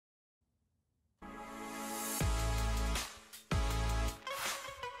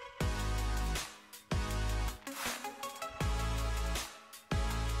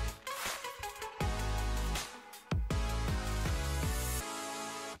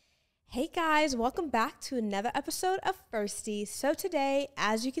Hey guys, welcome back to another episode of Firsties. So today,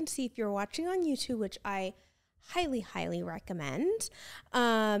 as you can see, if you're watching on YouTube, which I highly recommend,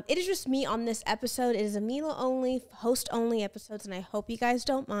 it is just me on this episode. It is a Mila only, host only episodes, and I hope you guys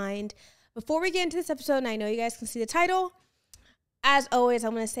don't mind. Before we get into this episode, and I know you guys can see the title, as always,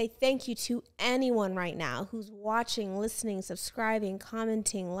 I'm going to say thank you to anyone right now who's watching, listening, subscribing,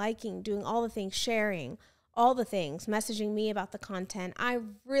 commenting, liking, doing all the things, sharing, all the things, messaging me about the content. I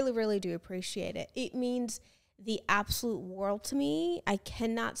really do appreciate it. It means the absolute world to me. I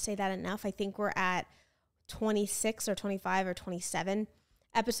cannot say that enough. I think we're at 26 or 25 or 27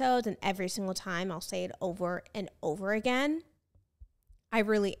 episodes, and every single time I'll say it over and over again. I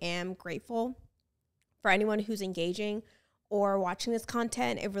really am grateful for anyone who's engaging or watching this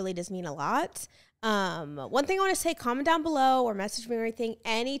content. It really does mean a lot. One thing I want to say, comment down below or message me or anything,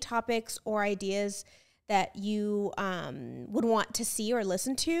 any topics or ideas that you would want to see or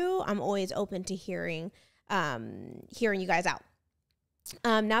listen to. I'm always open to hearing you guys out.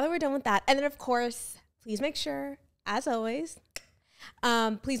 Now that we're done with that, and then of course, please make sure, as always,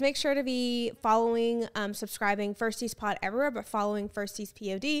 please make sure to be following, subscribing Firsties Pod everywhere, but following Firsties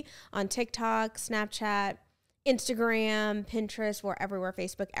Pod on TikTok, Snapchat, Instagram, Pinterest, we're everywhere,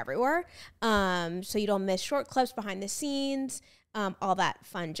 Facebook, everywhere. So you don't miss short clips, behind the scenes, all that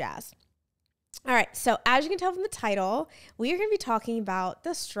fun jazz. All right, so as you can tell from the title, we are going to be talking about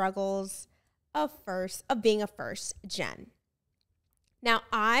the struggles of being a first gen. Now,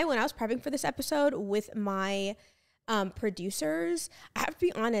 when I was prepping for this episode with my producers, I have to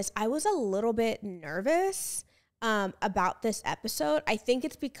be honest, I was a little bit nervous about this episode. I think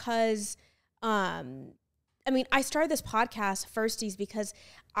it's because, I started this podcast, Firsties, because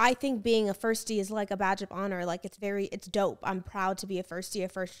I think being a firstie is like a badge of honor. Like it's dope. I'm proud to be a firstie, a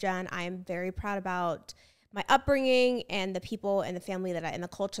first gen. I am very proud about my upbringing and the people and the family and the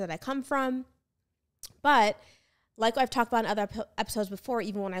culture that I come from. But like I've talked about in other episodes before,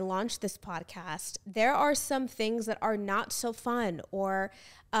 even when I launched this podcast, there are some things that are not so fun or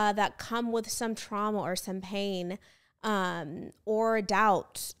that come with some trauma or some pain or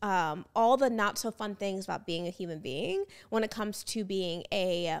doubt, all the not so fun things about being a human being when it comes to being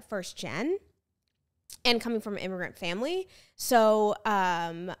a first gen and coming from an immigrant family. So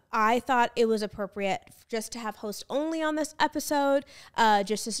I thought it was appropriate just to have host only on this episode,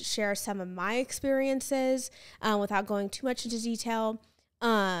 just to share some of my experiences without going too much into detail.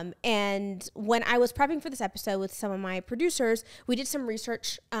 And when I was prepping for this episode with some of my producers, we did some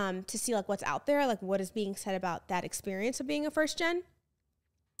research to see like what's out there, like what is being said about that experience of being a first gen.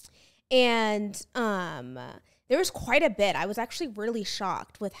 And there was quite a bit. I was actually really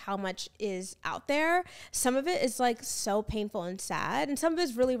shocked with how much is out there. Some of it is like so painful and sad, and some of it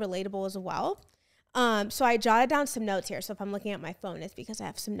is really relatable as well. So I jotted down some notes here. So if I'm looking at my phone, it's because I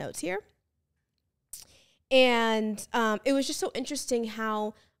have some notes here. And it was just so interesting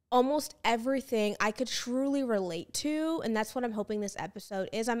how almost everything I could truly relate to. And that's what I'm hoping this episode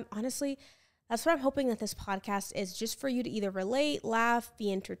is. That's what I'm hoping that this podcast is, just for you to either relate, laugh,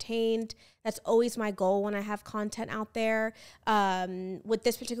 be entertained. That's always my goal when I have content out there. With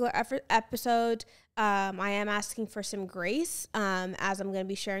this particular episode, I am asking for some grace as I'm going to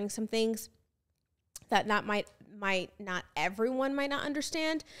be sharing some things that everyone might not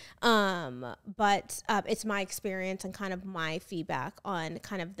understand, but it's my experience and kind of my feedback on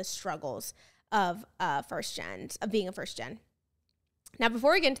kind of the struggles of being a first gen. Now,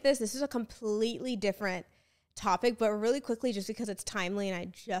 before we get into this is a completely different topic, but really quickly, just because it's timely and I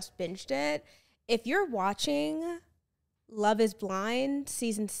just binged it. If you're watching Love is Blind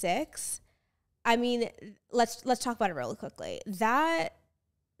season 6, I mean, let's talk about it really quickly. That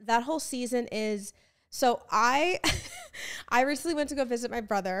whole season is. So I recently went to go visit my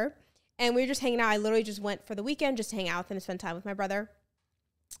brother, and we were just hanging out. I literally just went for the weekend just to hang out with him and spend time with my brother.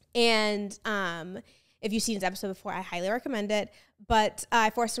 And if you've seen this episode before, I highly recommend it. But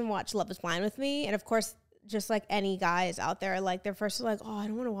I forced him to watch Love is Blind with me. And of course, just like any guys out there, like they're first like, oh, I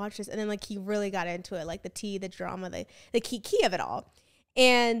don't want to watch this. And then like he really got into it, like the tea, the drama, the key of it all.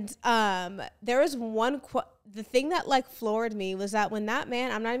 And there was the thing that like floored me was that when that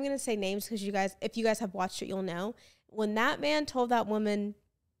man, I'm not even going to say names because if you guys have watched it, you'll know. When that man told that woman,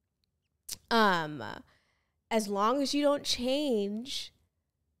 as long as you don't change,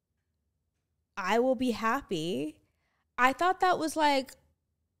 I will be happy. I thought that was like,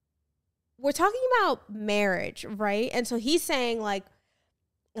 we're talking about marriage, right? And so he's saying like,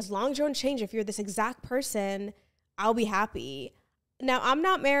 as long as you don't change, if you're this exact person, I'll be happy. Now, I'm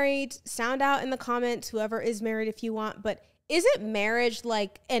not married. Sound out in the comments, whoever is married if you want. But isn't marriage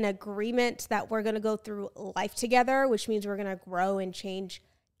like an agreement that we're going to go through life together, which means we're going to grow and change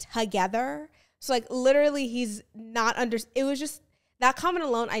together. So like literally he's not it was just that comment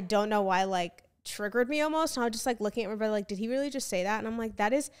alone. I don't know why like triggered me almost. And I was just like looking at my brother like, did he really just say that? And I'm like,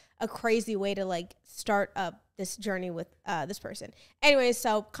 that is a crazy way to like start up this journey with this person. Anyways,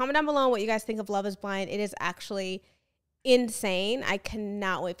 so comment down below what you guys think of Love is Blind. It is actually insane. I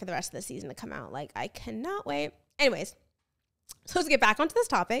cannot wait for the rest of the season to come out. Like I cannot wait. Anyways, so let's get back onto this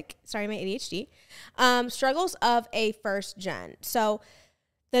topic. Sorry, my ADHD. Struggles of a first gen. So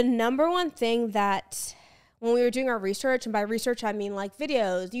the number one thing that when we were doing our research, and by research, I mean like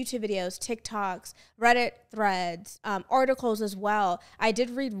videos, YouTube videos, TikToks, Reddit threads, articles as well. I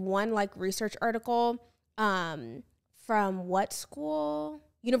did read one like research article from what school?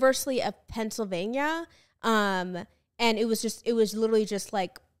 University of Pennsylvania. And it was literally just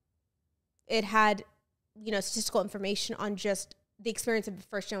like, it had, you know, statistical information on just the experience of the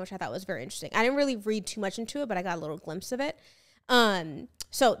first gen, which I thought was very interesting. I didn't really read too much into it, but I got a little glimpse of it.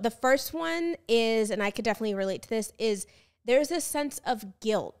 So the first one is, and I could definitely relate to this, is there's this sense of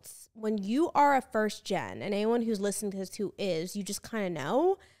guilt when you are a first gen, and anyone who's listening to this who is, you just kind of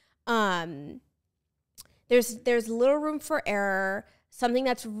know, there's little room for error. Something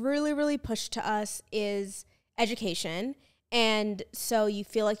that's really, really pushed to us is education. And so you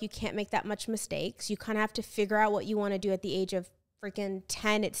feel like you can't make that much mistakes. You kind of have to figure out what you want to do at the age of freaking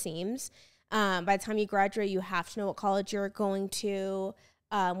 10, it seems. By the time you graduate, you have to know what college you're going to,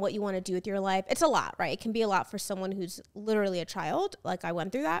 what you want to do with your life. It's a lot, right? It can be a lot for someone who's literally a child. Like I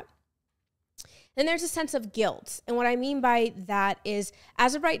went through that. Then there's a sense of guilt. And what I mean by that is,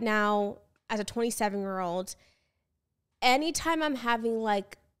 as of right now, as a 27-year-old, anytime I'm having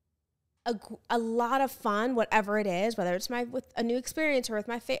like a lot of fun, whatever it is, whether it's with a new experience or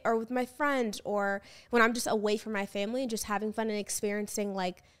with my friends, or when I'm just away from my family and just having fun and experiencing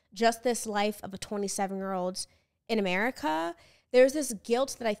like just this life of a 27-year-old in America, there's this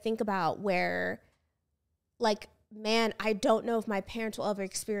guilt that I think about where like, man, I don't know if my parents will ever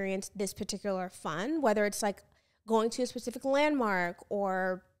experience this particular fun, whether it's like going to a specific landmark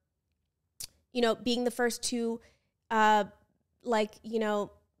or, you know, being the first to, like, you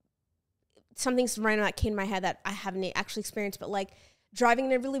know, something's random that came to my head that I haven't actually experienced, but like driving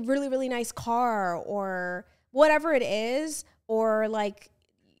in a really, really, really nice car or whatever it is, or like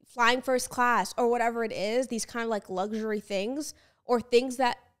flying first class or whatever it is, these kind of like luxury things or things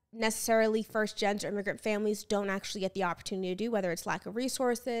that necessarily first gens or immigrant families don't actually get the opportunity to do, whether it's lack of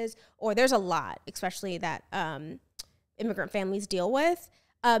resources or there's a lot, especially that immigrant families deal with.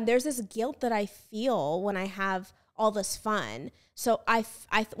 There's this guilt that I feel when I have all this fun. So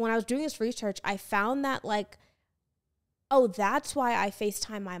when I was doing this research, I found that like, oh, that's why I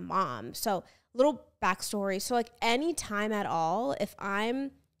FaceTime my mom. So little backstory. So like any time at all, if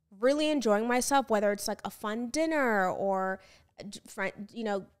I'm really enjoying myself, whether it's like a fun dinner or you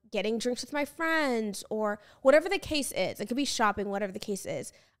know, getting drinks with my friends or whatever the case is, it could be shopping, whatever the case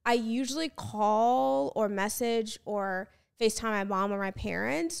is, I usually call or message or FaceTime my mom or my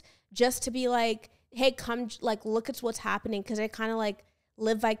parents just to be like, hey, come like look at what's happening, because they kind of like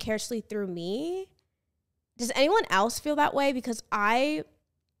live vicariously through me. Does anyone else feel that way? Because I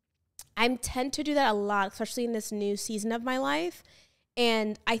tend to do that a lot, especially in this new season of my life.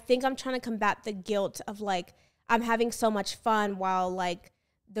 And I think I'm trying to combat the guilt of like, I'm having so much fun while like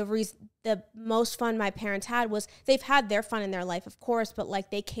the most fun my parents had was, they've had their fun in their life, of course, but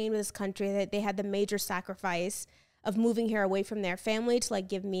like they came to this country, they had the major sacrifice of moving here away from their family to like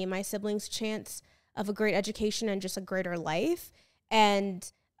give me and my siblings a chance of a great education and just a greater life.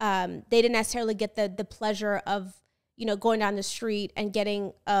 And they didn't necessarily get the pleasure of, you know, going down the street and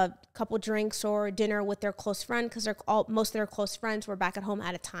getting a couple drinks or dinner with their close friend, because most of their close friends were back at home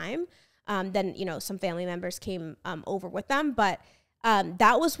at a time. Then, you know, some family members came over with them. But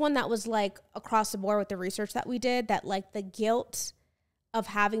that was one that was like across the board with the research that we did, that like the guilt of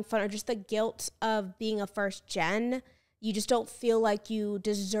having fun or just the guilt of being a first gen, you just don't feel like you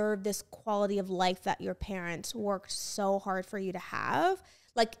deserve this quality of life that your parents worked so hard for you to have.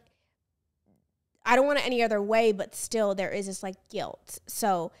 Like, I don't want it any other way, but still there is this like guilt.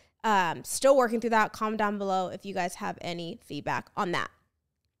 So still working through that. Comment down below if you guys have any feedback on that.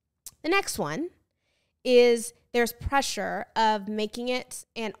 The next one is there's pressure of making it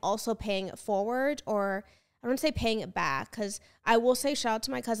and also paying it forward, or I don't say paying it back, because I will say shout out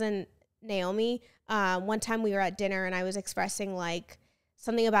to my cousin Naomi. One time we were at dinner and I was expressing like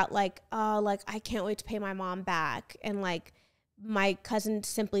something about like, oh, like I can't wait to pay my mom back. And like my cousin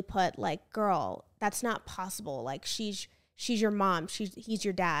simply put like, girl, that's not possible. Like she's your mom. He's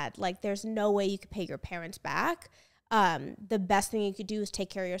your dad. Like there's no way you could pay your parents back. The best thing you could do is take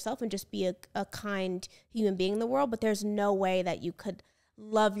care of yourself and just be a kind human being in the world. But there's no way that you could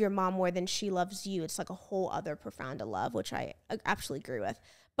love your mom more than she loves you. It's like a whole other profound of love, which I absolutely agree with.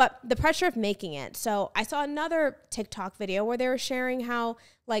 But the pressure of making it. So I saw another TikTok video where they were sharing how,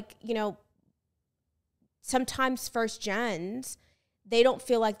 like, you know, sometimes first gens, they don't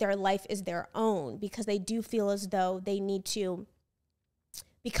feel like their life is their own because they do feel as though they need to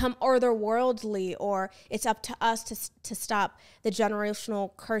become otherworldly, or it's up to us to stop the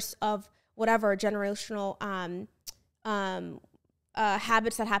generational curse of whatever generational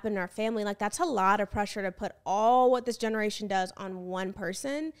habits that happen in our family. Like, that's a lot of pressure to put all what this generation does on one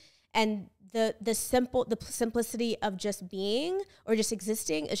person. And the simplicity of just being or just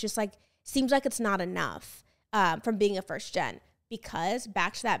existing is just like, seems like it's not enough from being a first gen, because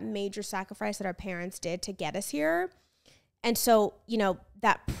back to that major sacrifice that our parents did to get us here. And so, you know,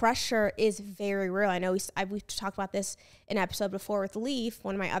 that pressure is very real. I know we've talked about this in an episode before with Leaf,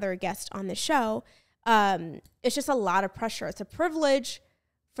 one of my other guests on the show. It's just a lot of pressure. It's a privilege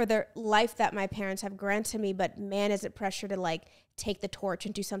for the life that my parents have granted me, but man, is it pressure to like take the torch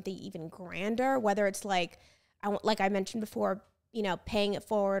and do something even grander, whether it's like I mentioned before, you know, paying it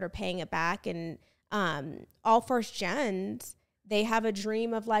forward or paying it back. And all first gens, they have a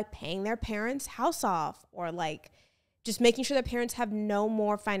dream of like paying their parents' house off, or like just making sure their parents have no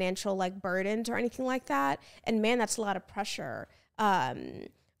more financial like burdens or anything like that. And man, that's a lot of pressure.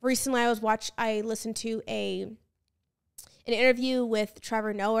 Recently I listened to an interview with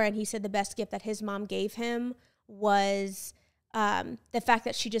Trevor Noah, and he said the best gift that his mom gave him was the fact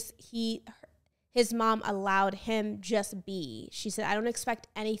that his mom allowed him just be. She said, I don't expect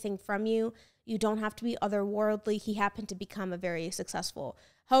anything from you. You don't have to be otherworldly. He happened to become a very successful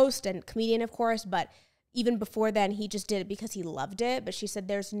host and comedian, of course, but even before then, he just did it because he loved it. But she said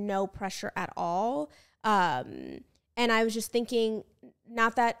there's no pressure at all. And I was just thinking,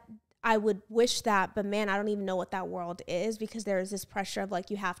 not that I would wish that, but man, I don't even know what that world is, because there is this pressure of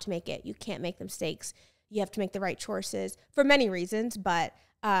like, you have to make it. You can't make mistakes. You have to make the right choices for many reasons. But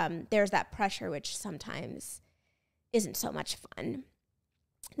there's that pressure, which sometimes isn't so much fun.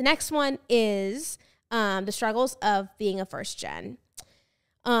 The next one is the struggles of being a first gen.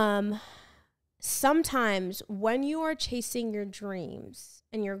 Sometimes when you are chasing your dreams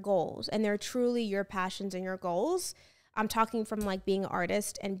and your goals, and they're truly your passions and your goals, I'm talking from like being an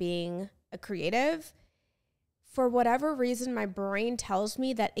artist and being a creative, for whatever reason, my brain tells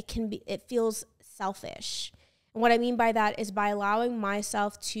me that it feels selfish. And what I mean by that is by allowing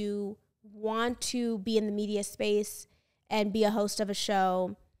myself to want to be in the media space and be a host of a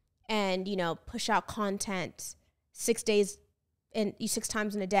show and, you know, push out content 6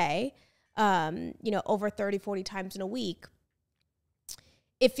 times in a day, you know, over 30, 40 times in a week.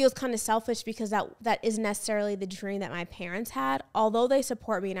 It feels kind of selfish because that isn't necessarily the dream that my parents had. Although they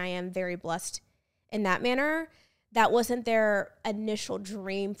support me and I am very blessed in that manner, that wasn't their initial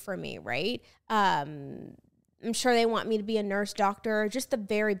dream for me, right? I'm sure they want me to be a nurse, doctor, just the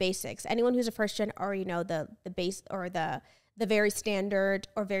very basics. Anyone who's a first gen already know the base, or the very standard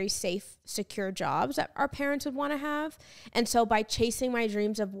or very safe, secure jobs that our parents would want to have. And so by chasing my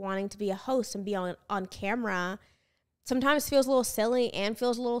dreams of wanting to be a host and be on camera, sometimes feels a little silly and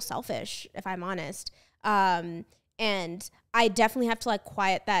feels a little selfish, if I'm honest. And I definitely have to like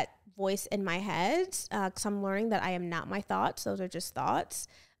quiet that voice in my head, because I'm learning that I am not my thoughts. Those are just thoughts.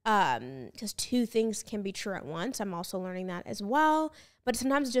 Because two things can be true at once. I'm also learning that as well. But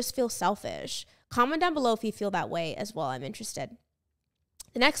sometimes it just feels selfish. Comment down below if you feel that way as well. I'm interested.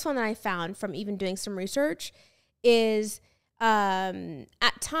 The next one that I found from even doing some research is at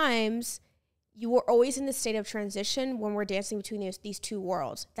times you are always in the state of transition when we're dancing between these two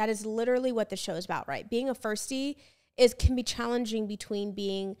worlds. That is literally what the show is about, right? Being a firstie can be challenging between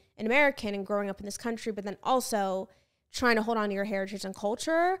being an American and growing up in this country, but then also trying to hold on to your heritage and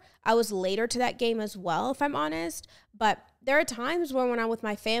culture. I was later to that game as well, if I'm honest. But there are times when I'm with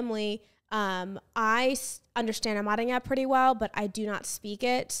my family, I understand Amariña pretty well, but I do not speak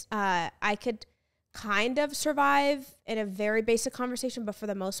it. I could kind of survive in a very basic conversation, but for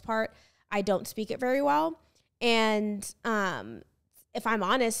the most part, I don't speak it very well. And if I'm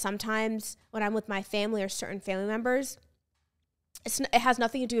honest, sometimes when I'm with my family or certain family members, it has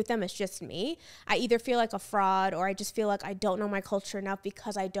nothing to do with them. It's just me. I either feel like a fraud, or I just feel like I don't know my culture enough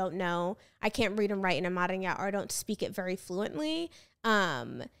because I can't read and write in Amariña, or I don't speak it very fluently.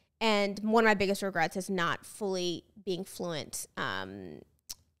 And one of my biggest regrets is not fully being fluent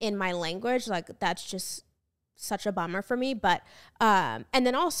in my language. Like, that's just such a bummer for me. But and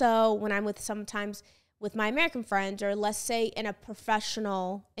then also when I'm sometimes with my American friends, or let's say in a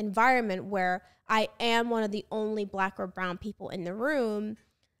professional environment where I am one of the only Black or brown people in the room,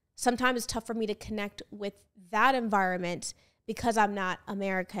 sometimes it's tough for me to connect with that environment because I'm not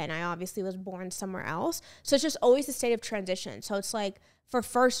American. I obviously was born somewhere else. So it's just always a state of transition. So it's like for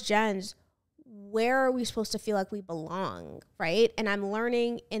first gens, where are we supposed to feel like we belong, right? And I'm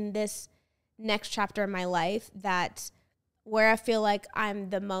learning in this next chapter of my life that where I feel like I'm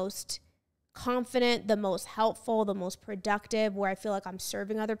the most confident, the most helpful, the most productive, where I feel like I'm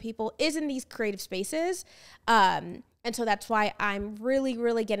serving other people is in these creative spaces. And so that's why I'm really,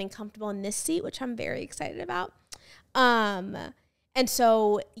 really getting comfortable in this seat, which I'm very excited about. And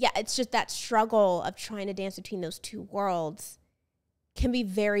so, yeah, it's just that struggle of trying to dance between those two worlds can be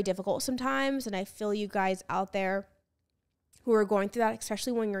very difficult sometimes. And I feel you guys out there who are going through that,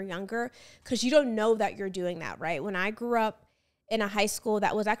 especially when you're younger, because you don't know that you're doing that, right? When I grew up in a high school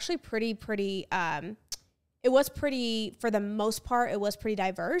that was actually pretty, it was pretty, for the most part, it was pretty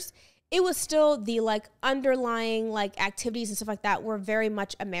diverse. It was still the like underlying like activities and stuff like that were very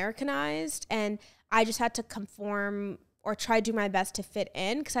much Americanized. And I just had to conform or try to do my best to fit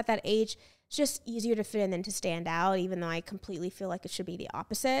in, because at that age, it's just easier to fit in than to stand out, even though I completely feel like it should be the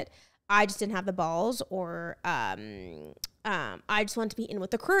opposite. I just didn't have the balls, or I just wanted to be in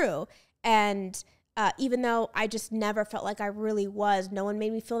with the crew. And even though I just never felt like I really was, no one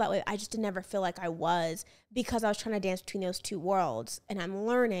made me feel that way. I just never feel like I was, because I was trying to dance between those two worlds. And I'm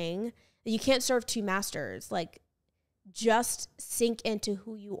learning that you can't serve two masters. Like, just sink into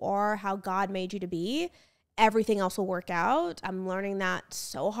who you are, how God made you to be. Everything else will work out. I'm learning that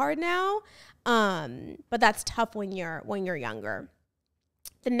so hard now. But that's tough when you're younger.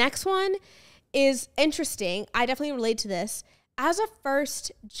 The next one is interesting. I definitely relate to this. As a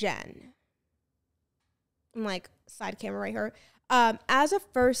first gen, I'm like side camera right here. As a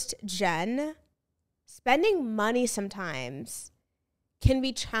first gen, spending money sometimes can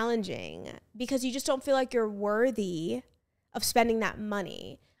be challenging because you just don't feel like you're worthy of spending that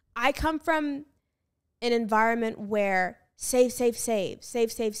money. I come from an environment where save.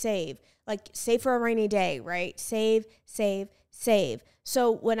 Like, save for a rainy day, right? Save.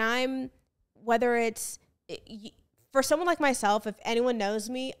 So when whether it's, for someone like myself, if anyone knows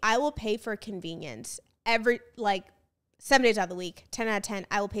me, I will pay for convenience like 7 days out of the week, 10 out of 10,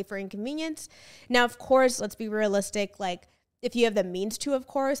 I will pay for inconvenience. Now, of course, let's be realistic. Like, if you have the means to, of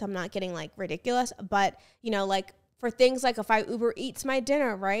course, I'm not getting like ridiculous, but like for things like if I Uber Eats my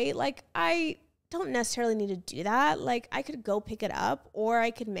dinner, right? Like, I don't necessarily need to do that. Like, I could go pick it up, or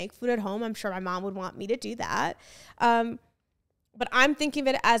I could make food at home. I'm sure my mom would want me to do that. But I'm thinking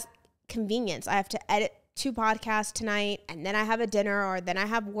of it as convenience. I have to edit 2 podcasts tonight, and then I have a dinner, or then I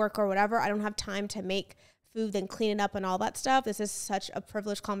have work or whatever. I don't have time to make food, then clean it up and all that stuff. This is such a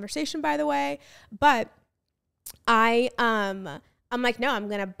privileged conversation, by the way. But I'm like, no, I'm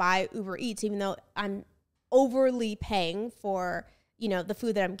going to buy Uber Eats, even though I'm overly paying for, the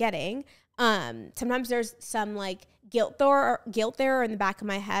food that I'm getting. Sometimes there's some like guilt there in the back of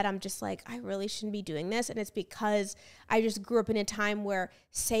my head. I'm just like, I really shouldn't be doing this. And it's because I just grew up in a time where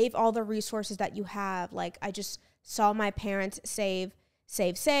save all the resources that you have. Like, I just saw my parents save,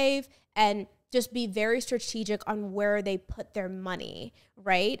 and just be very strategic on where they put their money,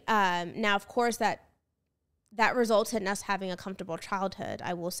 right? Now, of course, that results in us having a comfortable childhood.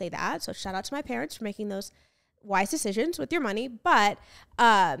 I will say that. So shout out to my parents for making those wise decisions with your money. But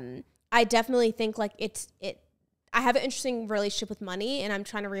I definitely think like I have an interesting relationship with money, and I'm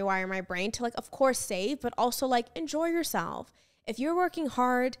trying to rewire my brain to like, of course, save, but also like enjoy yourself. If you're working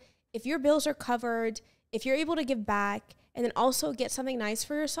hard, if your bills are covered, if you're able to give back and then also get something nice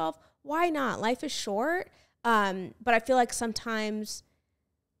for yourself, why not? Life is short. But I feel like sometimes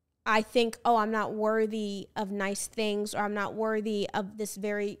I think, oh, I'm not worthy of nice things, or I'm not worthy of this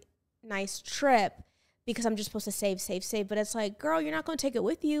very nice trip because I'm just supposed to save. But it's like, girl, you're not going to take it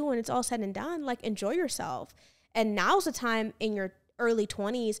with you when it's all said and done. Like, enjoy yourself. And now's the time in your early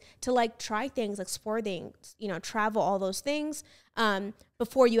 20s to like try things, explore things, travel, all those things,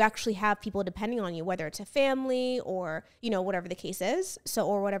 before you actually have people depending on you, whether it's a family or, whatever the case is. So,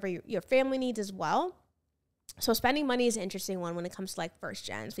 or whatever your family needs as well. So spending money is an interesting one when it comes to like first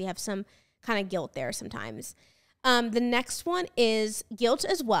gens. We have some kind of guilt there sometimes. The next one is guilt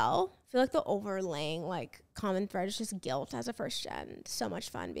as well. I feel like the overlaying like common thread is just guilt as a first gen. So much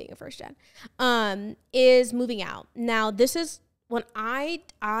fun being a first gen. Is moving out. Now, this is when I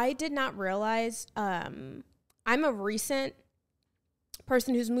did not realize I'm a recent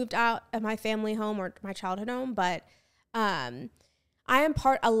person who's moved out of my family home or my childhood home, but a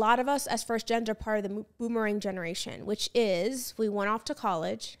lot of us as first gens are part of the boomerang generation, which is we went off to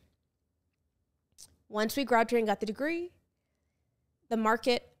college. Once we graduated and got the degree, the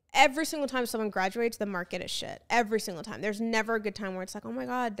market, every single time someone graduates, the market is shit. Every single time. There's never a good time where it's like, oh my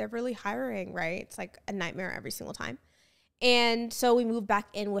God, they're really hiring, right? It's like a nightmare every single time. And so we moved back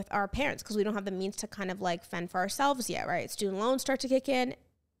in with our parents because we don't have the means to kind of like fend for ourselves yet, right? Student loans start to kick in,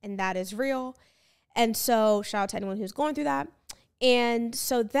 and that is real. And so shout out to anyone who's going through that. And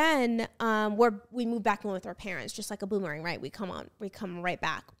so then we move back in with our parents, just like a boomerang, right? We come right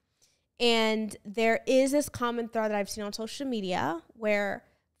back. And there is this common thread that I've seen on social media where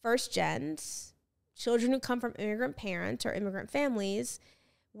first gens, children who come from immigrant parents or immigrant families,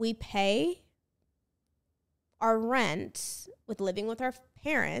 we pay our rent with living with our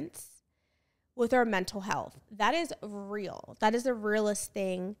parents with our mental health. That is real. That is the realest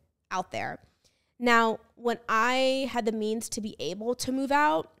thing out there. Now, when I had the means to be able to move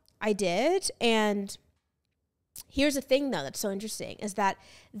out, I did. And here's the thing, though, that's so interesting, is that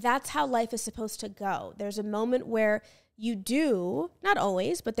that's how life is supposed to go. There's a moment where you do, not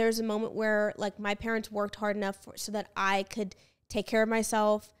always, but there's a moment where, like, my parents worked hard enough so that I could take care of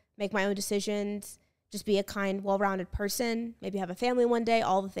myself, make my own decisions, just be a kind, well-rounded person, maybe have a family one day,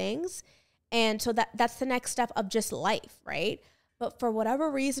 all the things. And so that's the next step of just life, right? But for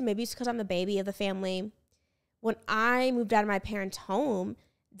whatever reason, maybe it's because I'm the baby of the family, when I moved out of my parents' home,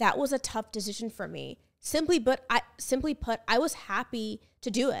 that was a tough decision for me. Simply put, I was happy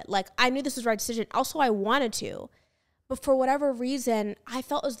to do it. Like, I knew this was the right decision. Also, I wanted to. But for whatever reason, I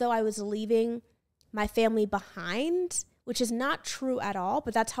felt as though I was leaving my family behind, which is not true at all,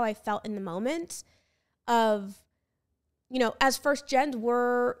 but that's how I felt in the moment of, you know, as first gens,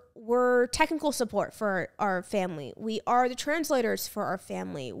 we're technical support for our family. We are the translators for our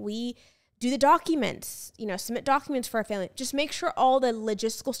family. We do the documents, you know, submit documents for our family. Just make sure all the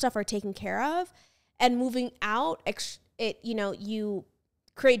logistical stuff are taken care of. And moving out, you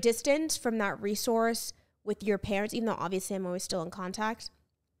create distance from that resource with your parents, even though obviously I'm always still in contact.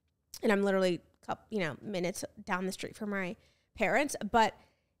 And I'm literally, minutes down the street from my parents. But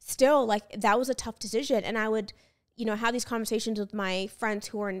still, like, that was a tough decision. And I would, have these conversations with my friends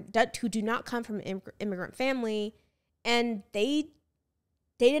who do not come from an immigrant family, and they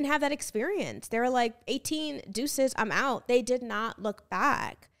didn't have that experience. They were like, 18, deuces, I'm out. They did not look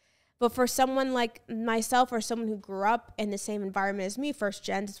back. But for someone like myself or someone who grew up in the same environment as me, first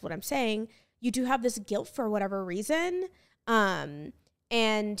gen is what I'm saying, you do have this guilt for whatever reason.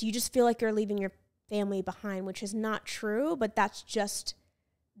 And you just feel like you're leaving your family behind, which is not true, but that's just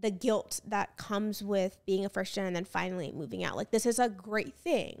the guilt that comes with being a first gen and then finally moving out. Like, this is a great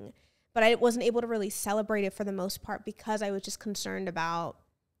thing, but I wasn't able to really celebrate it for the most part because I was just concerned about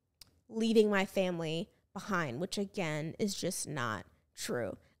leaving my family behind, which again is just not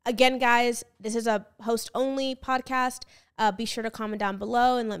true. Again, guys, this is a host-only podcast. Be sure to comment down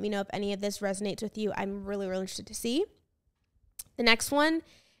below and let me know if any of this resonates with you. I'm really, really interested to see. The next one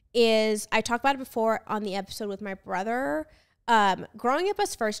is, I talked about it before on the episode with my brother. Growing up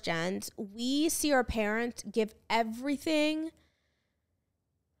as first gens, we see our parents give everything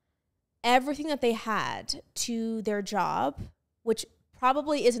that they had to their job, which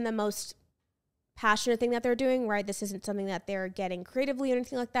probably isn't the most passionate thing that they're doing, right? This isn't something that they're getting creatively or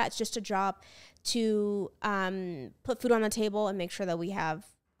anything like that. It's just a job to put food on the table and make sure that we have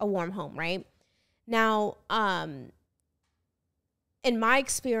a warm home, right? Now, in my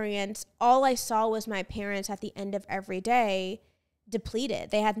experience, all I saw was my parents at the end of every day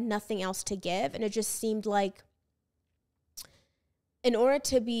depleted. They had nothing else to give. And it just seemed like in order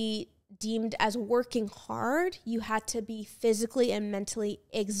to be deemed as working hard, you had to be physically and mentally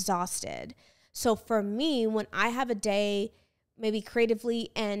exhausted. So for me, when I have a day, maybe creatively,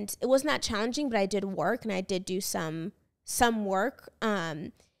 and it wasn't that challenging, but I did work and I did do some work.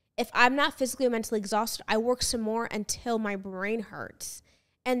 If I'm not physically or mentally exhausted, I work some more until my brain hurts.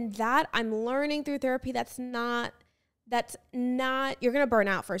 And that I'm learning through therapy, that's not, you're going to burn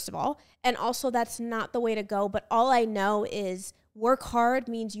out, first of all. And also that's not the way to go. But all I know is work hard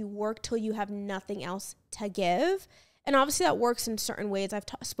means you work till you have nothing else to give. And obviously that works in certain ways. I've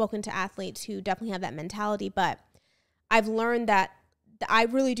spoken to athletes who definitely have that mentality, but I've learned that I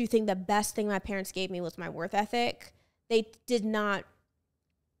really do think the best thing my parents gave me was my work ethic. They didn't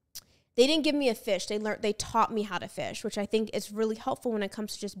give me a fish. They taught me how to fish, which I think is really helpful when it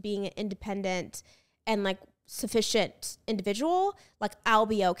comes to just being an independent and like sufficient individual. Like, I'll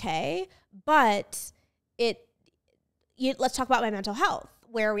be okay, but let's talk about my mental health.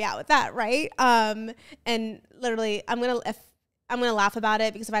 Where are we at with that, right? And literally, I'm gonna laugh about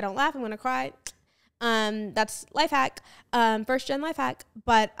it, because if I don't laugh, I'm gonna cry. That's life hack, first gen life hack.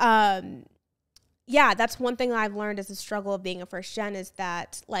 But yeah, that's one thing that I've learned as a struggle of being a first gen, is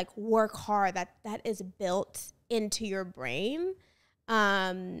that like work hard, that is built into your brain.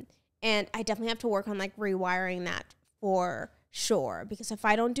 And I definitely have to work on like rewiring that for Sure. Because if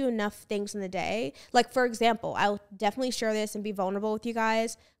I don't do enough things in the day, like for example, I'll definitely share this and be vulnerable with you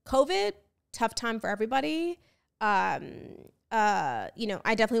guys. COVID, tough time for everybody. You know,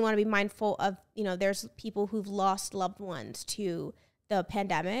 I definitely want to be mindful of, you know, there's people who've lost loved ones to the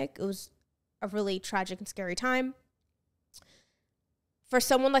pandemic. It was a really tragic and scary time. For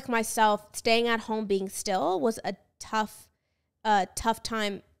someone like myself, staying at home, being still was a tough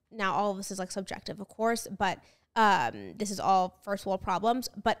time. Now, all of this is like subjective, of course, but this is all first world problems.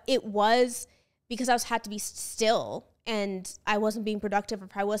 But it was because I had to be still and I wasn't being productive, or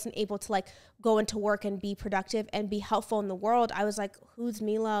if I wasn't able to like go into work and be productive and be helpful in the world, I was like, who's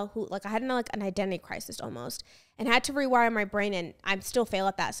Mila? I had an identity crisis almost, and had to rewire my brain. And I still fail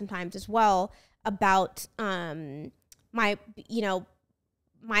at that sometimes as well, about my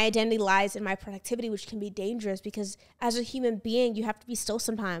identity lies in my productivity, which can be dangerous because as a human being, you have to be still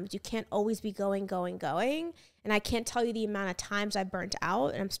sometimes. You can't always be going. And I can't tell you the amount of times I burnt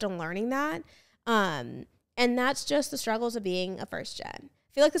out, and I'm still learning that. And that's just the struggles of being a first gen.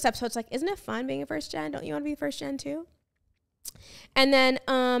 I feel like this episode's like, isn't it fun being a first gen? Don't you want to be a first gen too? And then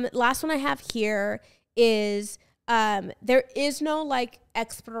last one I have here is there is no like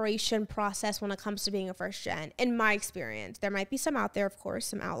exploration process when it comes to being a first gen. In my experience, there might be some out there, of course,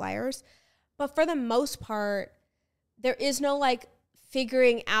 some outliers, but for the most part, there is no like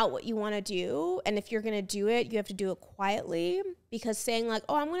figuring out what you want to do. And if you're going to do it, you have to do it quietly, because saying like,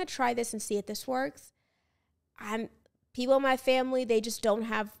 oh, I'm going to try this and see if this works. People in my family, they just don't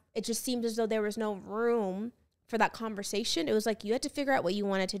have, it just seems as though there was no room for that conversation. It was like, you had to figure out what you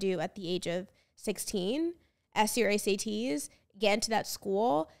wanted to do at the age of 16, S your ACTs, get into that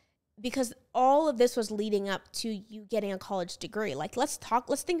school, because all of this was leading up to you getting a college degree. Like, let's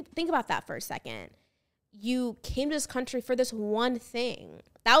think about that for a second. You came to this country for this one thing.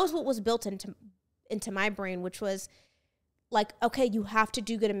 That was what was built into my brain, which was like, okay, you have to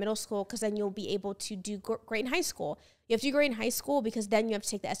do good in middle school because then you'll be able to do great in high school. You have to do great in high school because then you have to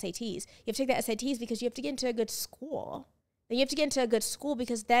take the SATs. You have to take the SATs because you have to get into a good school. Then you have to get into a good school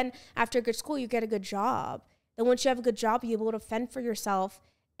because then after a good school, you get a good job. Then once you have a good job, you're able to fend for yourself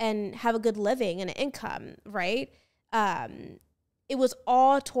and have a good living and an income, right? It was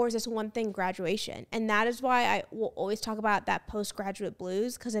all towards this one thing, graduation. And that is why I will always talk about that postgraduate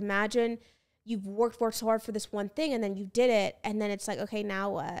blues, because imagine you've worked so hard for this one thing and then you did it, and then it's like, okay, now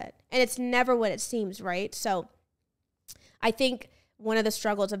what? And it's never what it seems, right? So I think one of the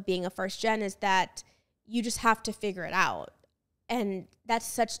struggles of being a first gen is that you just have to figure it out. And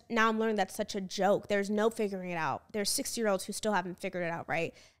now I'm learning that's such a joke. There's no figuring it out. There's 60-year-olds who still haven't figured it out,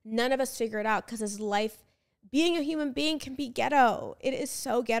 right? None of us figure it out, because as life, being a human being can be ghetto. It is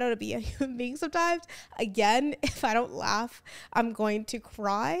so ghetto to be a human being sometimes. Again, if I don't laugh, I'm going to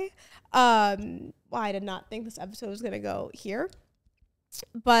cry. Well, I did not think this episode was going to go here.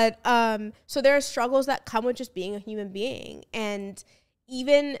 But so there are struggles that come with just being a human being. And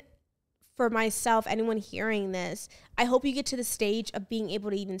even for myself, anyone hearing this, I hope you get to the stage of being able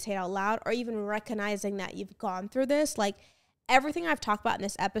to even say it out loud, or even recognizing that you've gone through this. Like, everything I've talked about in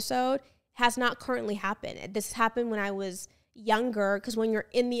this episode has not currently happened. This happened when I was younger, because when you're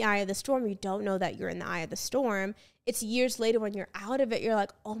in the eye of the storm, you don't know that you're in the eye of the storm. It's years later when you're out of it, you're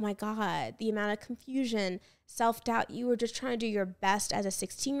like, oh my God, the amount of confusion, self-doubt. You were just trying to do your best as a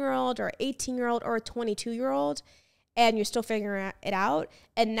 16-year-old or 18-year-old or a 22-year-old, and you're still figuring it out.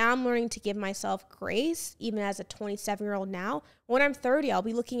 And now I'm learning to give myself grace, even as a 27-year-old now. When I'm 30, I'll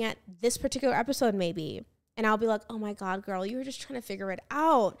be looking at this particular episode maybe, and I'll be like, oh my God, girl, you were just trying to figure it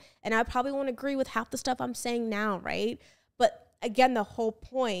out. And I probably won't agree with half the stuff I'm saying now, right? But again, the whole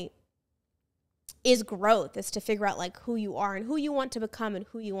point is growth, is to figure out like who you are and who you want to become and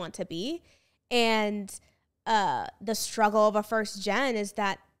who you want to be. And the struggle of a first gen is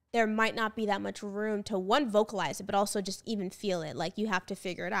that there might not be that much room to, one, vocalize it, but also just even feel it. Like, you have to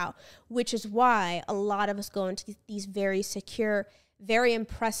figure it out, which is why a lot of us go into these very secure, very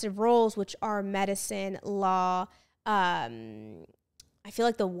impressive roles, which are medicine, law. I feel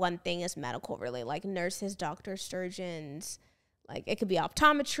like the one thing is medical, really, like nurses, doctors, surgeons. Like, it could be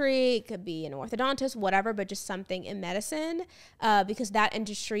optometry, it could be an orthodontist, whatever, but just something in medicine, because that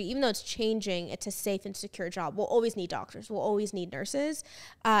industry, even though it's changing, it's a safe and secure job. We'll always need doctors. We'll always need nurses.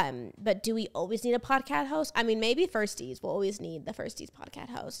 But do we always need a podcast host? I mean, maybe Firsties. We'll always need the Firsties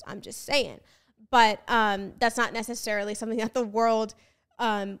podcast host. I'm just saying. But that's not necessarily something that the world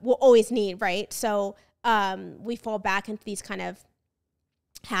will always need, right? So we fall back into these kind of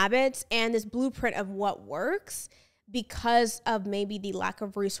habits and this blueprint of what works, because of maybe the lack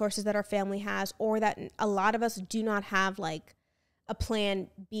of resources that our family has, or that a lot of us do not have like a plan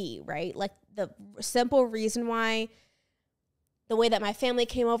B, right? Like, the simple reason why the way that my family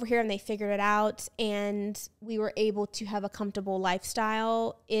came over here and they figured it out and we were able to have a comfortable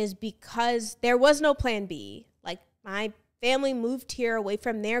lifestyle is because there was no plan B. Like, my family moved here away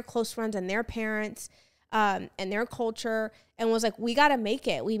from their close friends and their parents and their culture, and was like, we got to make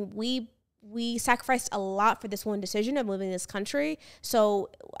it. We sacrificed a lot for this one decision of moving to this country. So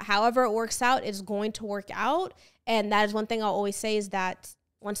however it works out, it's going to work out. And that is one thing I'll always say, is that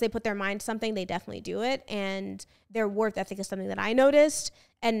once they put their mind to something, they definitely do it. And their work ethic is something that I noticed.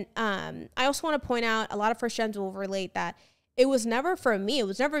 And I also want to point out, a lot of first gens will relate that it was never, for me, it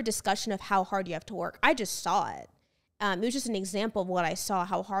was never a discussion of how hard you have to work. I just saw it. It was just an example of what I saw,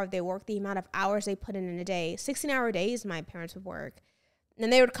 how hard they work, the amount of hours they put in a day. 16-hour days my parents would work. And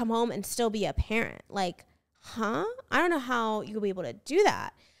then they would come home and still be a parent. Like, huh? I don't know how you would be able to do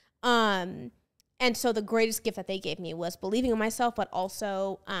that. And so the greatest gift that they gave me was believing in myself, but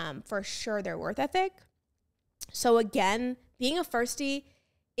also for sure their work ethic. So again, being a firstie,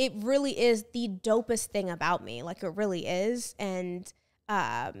 it really is the dopest thing about me. Like, it really is. And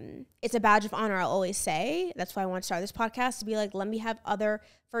it's a badge of honor, I'll always say. That's why I want to start this podcast, to be like, let me have other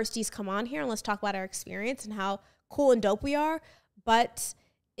firsties come on here and let's talk about our experience and how cool and dope we are. But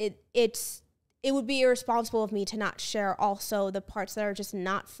it would be irresponsible of me to not share also the parts that are just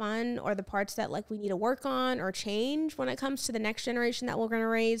not fun, or the parts that, like, we need to work on or change when it comes to the next generation that we're going to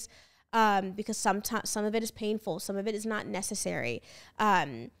raise. Because sometimes some of it is painful. Some of it is not necessary.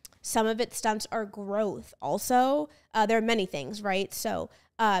 Some of it stunts our growth also. There are many things, right? So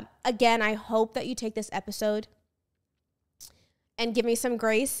again, I hope that you take this episode and give me some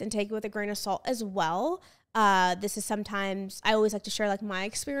grace and take it with a grain of salt as well. This is sometimes, I always like to share like my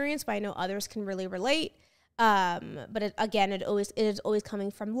experience, but I know others can really relate. But it is always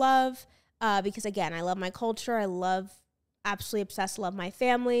coming from love, because again, I love my culture. Absolutely obsessed, love my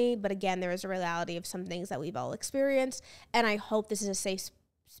family. But again, there is a reality of some things that we've all experienced. And I hope this is a safe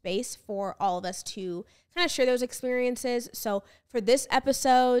space for all of us to kind of share those experiences. So for this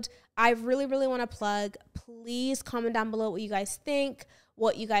episode, I really, really want to plug, please comment down below what you guys think,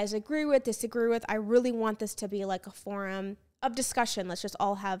 what you guys agree with, disagree with. I really want this to be like a forum of discussion. Let's just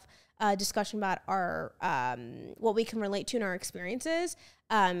all have a discussion about our what we can relate to in our experiences.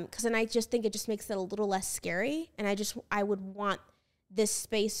 Because then I just think it just makes it a little less scary. And I would want this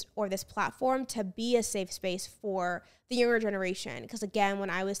space or this platform to be a safe space for the younger generation. Because again, when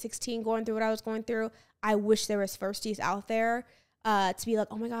I was 16 going through what I was going through, I wish there was firsties out there to be like,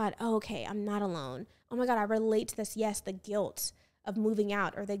 oh my God, oh, okay, I'm not alone. Oh my God, I relate to this. Yes, the guilt of moving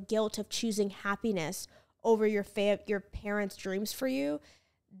out, or the guilt of choosing happiness over your parents' dreams for you.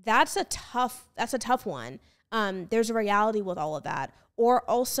 That's a tough one. There's a reality with all of that. Or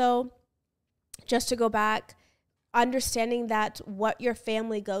also, just to go back, understanding that what your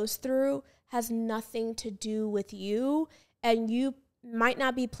family goes through has nothing to do with you, and you might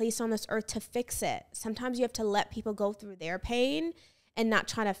not be placed on this earth to fix it. Sometimes you have to let people go through their pain and not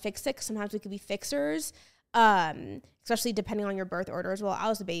try to fix it, because sometimes we could be fixers, especially depending on your birth order as well. I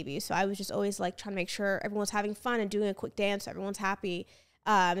was a baby, so I was just always like trying to make sure everyone's having fun and doing a quick dance so everyone's happy.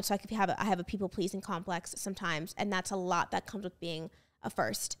 And so I have a people-pleasing complex sometimes, and that's a lot that comes with being a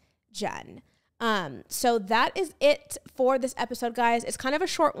first gen. So that is it for this episode, guys. It's kind of a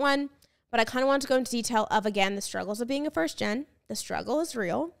short one, but I kind of want to go into detail of, again, the struggles of being a first gen. The struggle is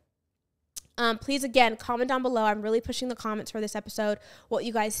real. Please, again, comment down below. I'm really pushing the comments for this episode, what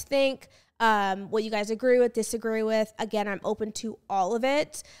you guys think, what you guys agree with, disagree with. Again, I'm open to all of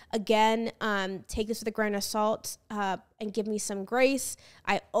it. Again, take this with a grain of salt and give me some grace.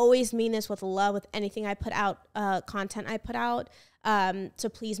 I always mean this with love with anything I put out, content I put out. So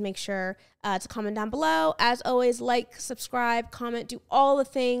please make sure to comment down below. As always, like, subscribe, comment, do all the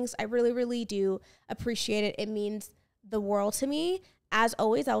things. I really, really do appreciate it. It means the world to me. As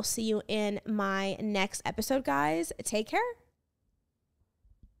always, I will see you in my next episode, guys. Take care.